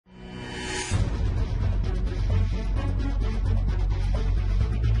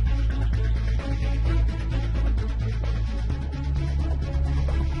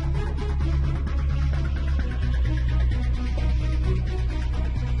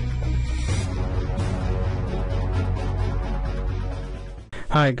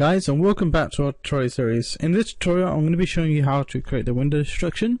Hi guys, and welcome back to our tutorial series. In this tutorial I'm going to be showing you how to create the window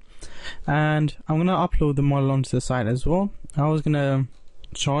instruction, and I'm going to upload the model onto the site as well. I was going to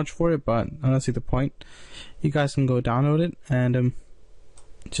charge for it, but I don't see the point. You guys can go download it and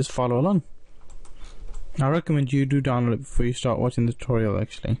just follow along. I recommend you do download it before you start watching the tutorial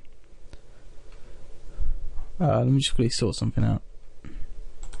actually. Let me just quickly sort something out.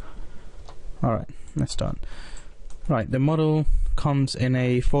 Alright, let's start. Right, the model comes in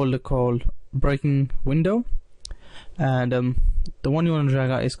a folder called breaking window, and the one you want to drag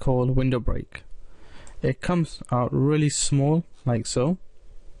out is called window break. It comes out really small like so.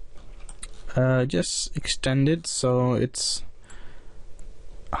 Just extend it so it's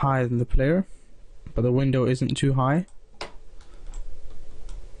higher than the player, but the window isn't too high.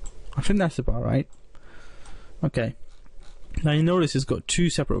 I think that's about right. Okay, now you notice it's got two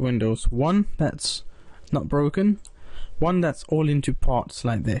separate windows, one that's not broken, one that's all into parts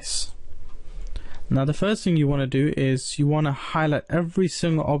like this. Now the first thing you want to do is you want to highlight every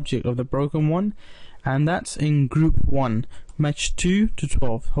single object of the broken one, and that's in group 1, mesh 2 to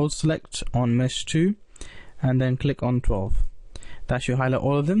 12. Hold select on mesh 2 and then click on 12. That should highlight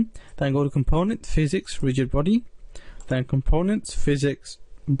all of them. Then go to component, physics, rigid body, then components, physics,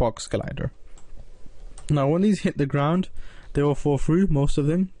 box collider. Now when these hit the ground, they will fall through, most of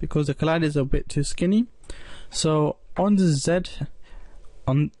them, because the colliders are a bit too skinny. So on the Z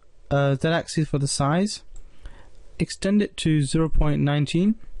axis for the size, extend it to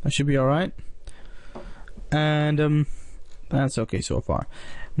 0.19. That should be alright, and that's okay so far.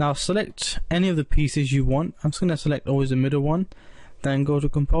 Now select any of the pieces you want. I'm just going to select always the middle one, then go to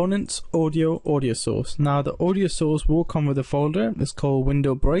components, audio source. Now the audio source will come with a folder. It's called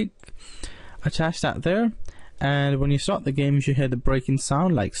window break. Attach that there, and when you start the game you should hear the breaking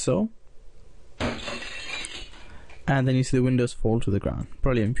sound like so, and then you see the windows fall to the ground.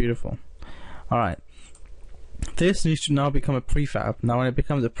 Brilliant, beautiful. Alright, this needs to now become a prefab. Now when it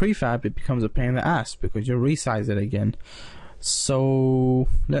becomes a prefab, it becomes a pain in the ass because you resize it again. So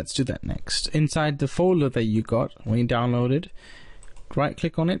let's do that next. Inside the folder that you got when you downloaded, right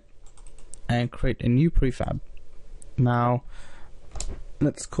click on it and create a new prefab. Now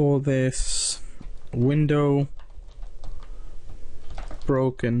let's call this window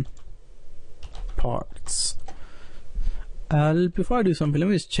broken parts. Before I do something, let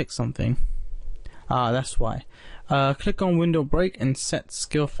me just check something. That's why. Click on window break and set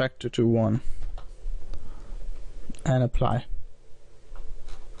scale factor to 1 and apply.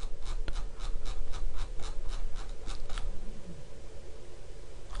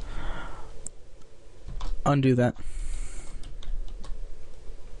 Undo that.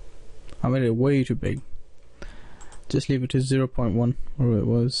 I made it way too big. Just leave it to 0.1 where it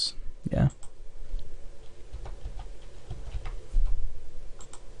was. Yeah.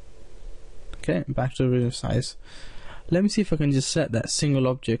 Okay, back to the original size. Let me see if I can just set that single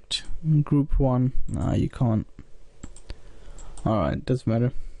object in group 1. Nah, you can't. Alright, doesn't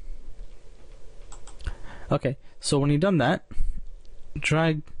matter. Okay, so when you've done that,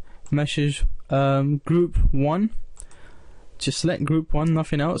 drag meshes group 1. Just select group 1,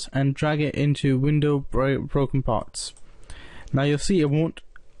 nothing else, and drag it into window broken parts. Now you'll see it won't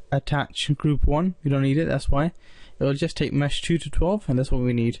attach group 1. You don't need it, that's why. It will just take mesh 2 to 12, and that's what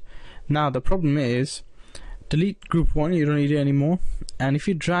we need. Now the problem is, delete group 1, you don't need it anymore, and if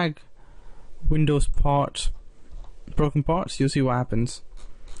you drag windows broken parts, you'll see what happens.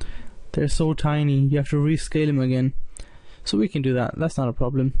 They're so tiny, you have to rescale them again. So we can do that, that's not a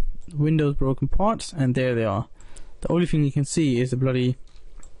problem. Windows broken parts, and there they are. The only thing you can see is the bloody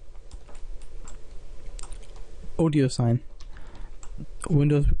audio sign.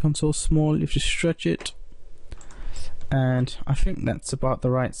 Windows become so small, you have to stretch it, and I think that's about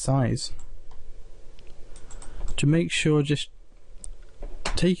the right size. To make sure, just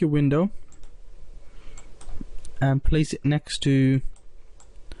take your window and place it next to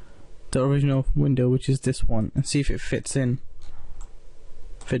the original window, which is this one, and see if it fits in.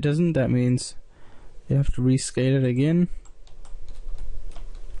 If it doesn't, that means you have to rescale it again.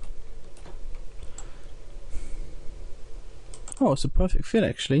 Oh, it's a perfect fit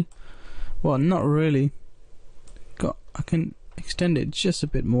actually. Well, not really. I can extend it just a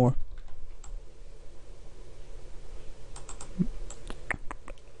bit more.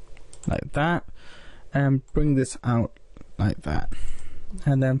 Like that. And bring this out like that.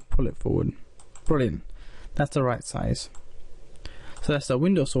 And then pull it forward. Brilliant. That's the right size. So that's the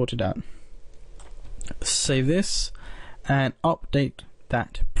window sorted out. Save this and update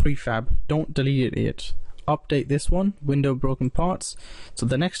that prefab. Don't delete it. Update this one, window broken parts, so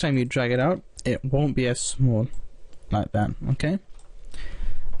the next time you drag it out, it won't be as small like that. Okay,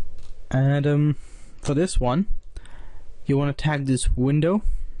 And for this one, you want to tag this window.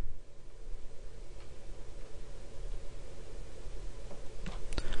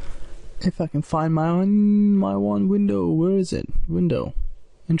 If I can find my one window, where is it? Window.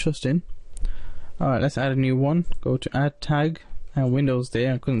 Interesting. Alright, let's add a new one. Go to add tag, and Windows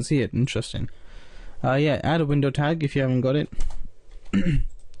there. I couldn't see it. Interesting. Yeah, add a window tag if you haven't got it.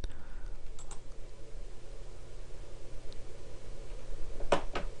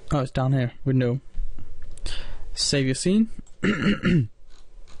 Oh, it's down here. Window. Save your scene.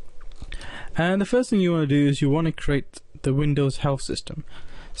 And the first thing you want to do is you want to create the Windows health system.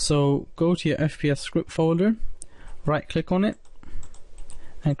 So go to your FPS script folder, right click on it,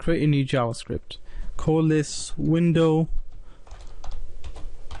 and create a new JavaScript. Call this Window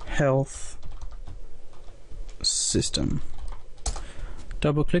Health System.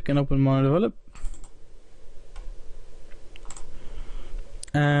 Double click and open MonoDevelop.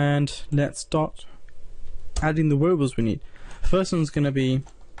 And let's start adding the variables we need. First one's going to be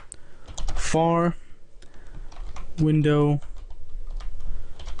for window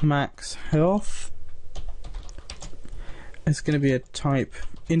max health. It's going to be a type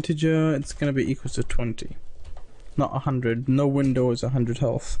integer. It's going to be equal to 20, not 100. No window is 100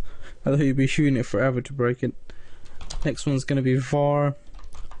 health. Otherwise you'd be shooting it forever to break it. Next one's going to be var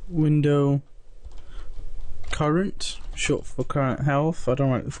window current, short for current health. I don't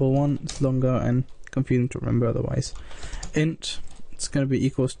write the full one, it's longer and confusing to remember otherwise. Int, it's going to be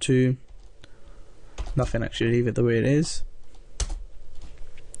equals to nothing, actually leave it the way it is.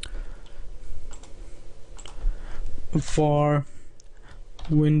 For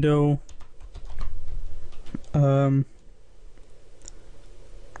window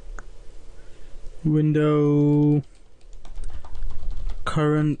window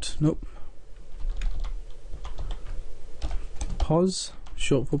current, pos,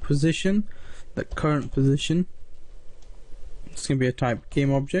 short for position, the current position. It's going to be a type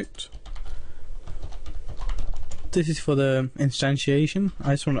game object. This is for the instantiation.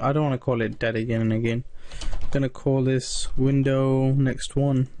 I don't want to call it dead again and again. I'm going to call this window next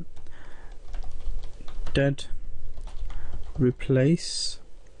one dead replace,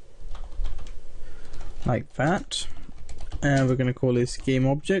 like that, and we're going to call this game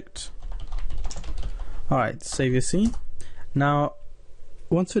object. Alright, save your scene. Now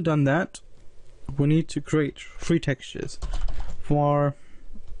once we've done that, we need to create 3 textures for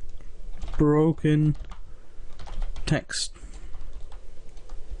broken text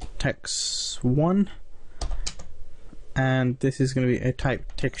 1, and this is going to be a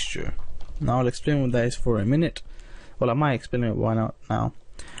type texture. Now I'll explain what that is for a minute. Well, I might explain it, why not now.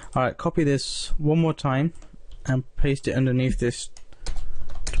 Alright, copy this one more time and paste it underneath this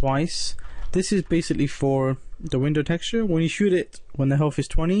twice. This is basically for the window texture. When you shoot it, when the health is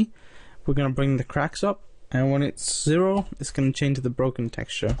 20, we're going to bring the cracks up, and when it's 0, it's going to change to the broken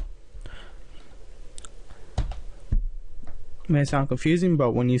texture. May sound confusing,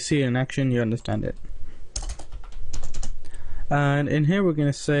 but when you see it in action, you understand it. And in here we're going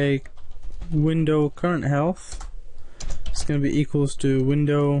to say window current health is going to be equals to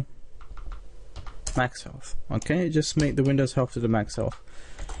window max health. Okay, just make the Windows health to the max health.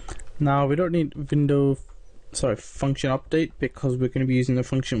 Now we don't need function update, because we're going to be using the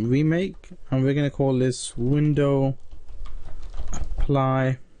function remake, and we're going to call this window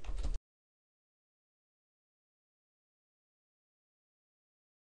apply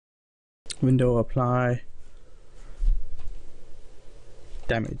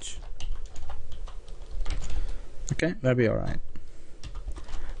damage. Okay, that'll be alright.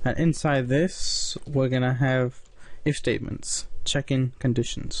 And inside this we're gonna have if statements, checking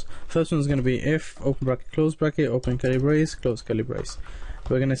conditions. First one's gonna be if open bracket close bracket open curly brace close curly brace.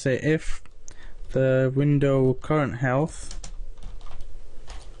 We're gonna say if the window current health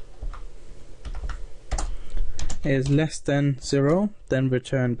is less than 0, then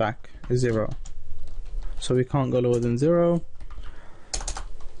return back 0. So we can't go lower than 0.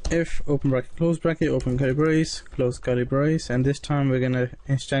 If open bracket close bracket open curly brace close curly brace, and this time we're going to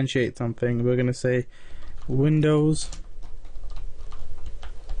instantiate something. We're going to say Windows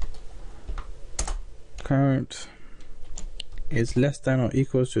current is less than or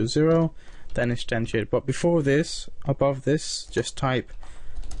equals to 0, then instantiate. But before this, above this, just type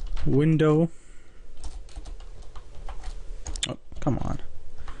window, oh come on,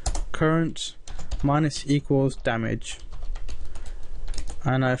 current minus equals damage.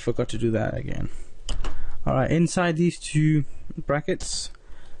 And I forgot to do that again. Alright, inside these 2 brackets,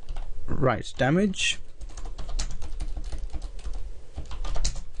 write damage.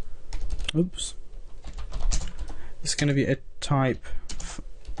 Oops. It's going to be a type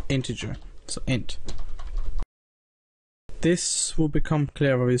integer, so int. This will become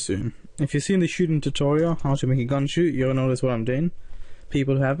clear very soon. If you've seen the shooting tutorial, how to make a gun shoot, you'll notice what I'm doing.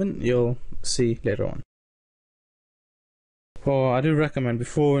 People who haven't, you'll see later on. Well, I do recommend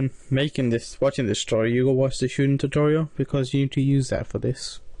before watching this tutorial, you go watch the shooting tutorial, because you need to use that for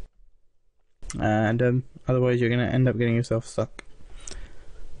this. And otherwise you're going to end up getting yourself stuck.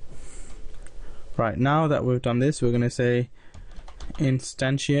 Right, now that we've done this, we're going to say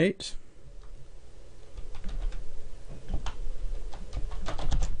instantiate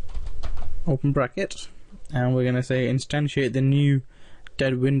open bracket, and we're going to say instantiate the new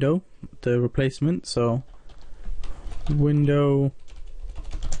dead window, the replacement. So window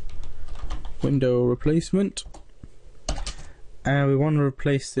replacement, and we want to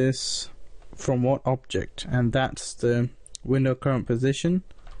replace this from what object, and that's the window current position.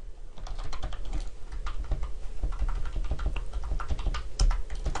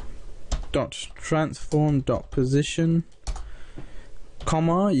 Dot transform dot position,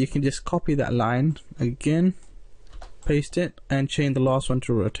 comma, you can just copy that line again, paste it, and change the last one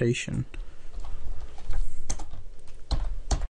to rotation.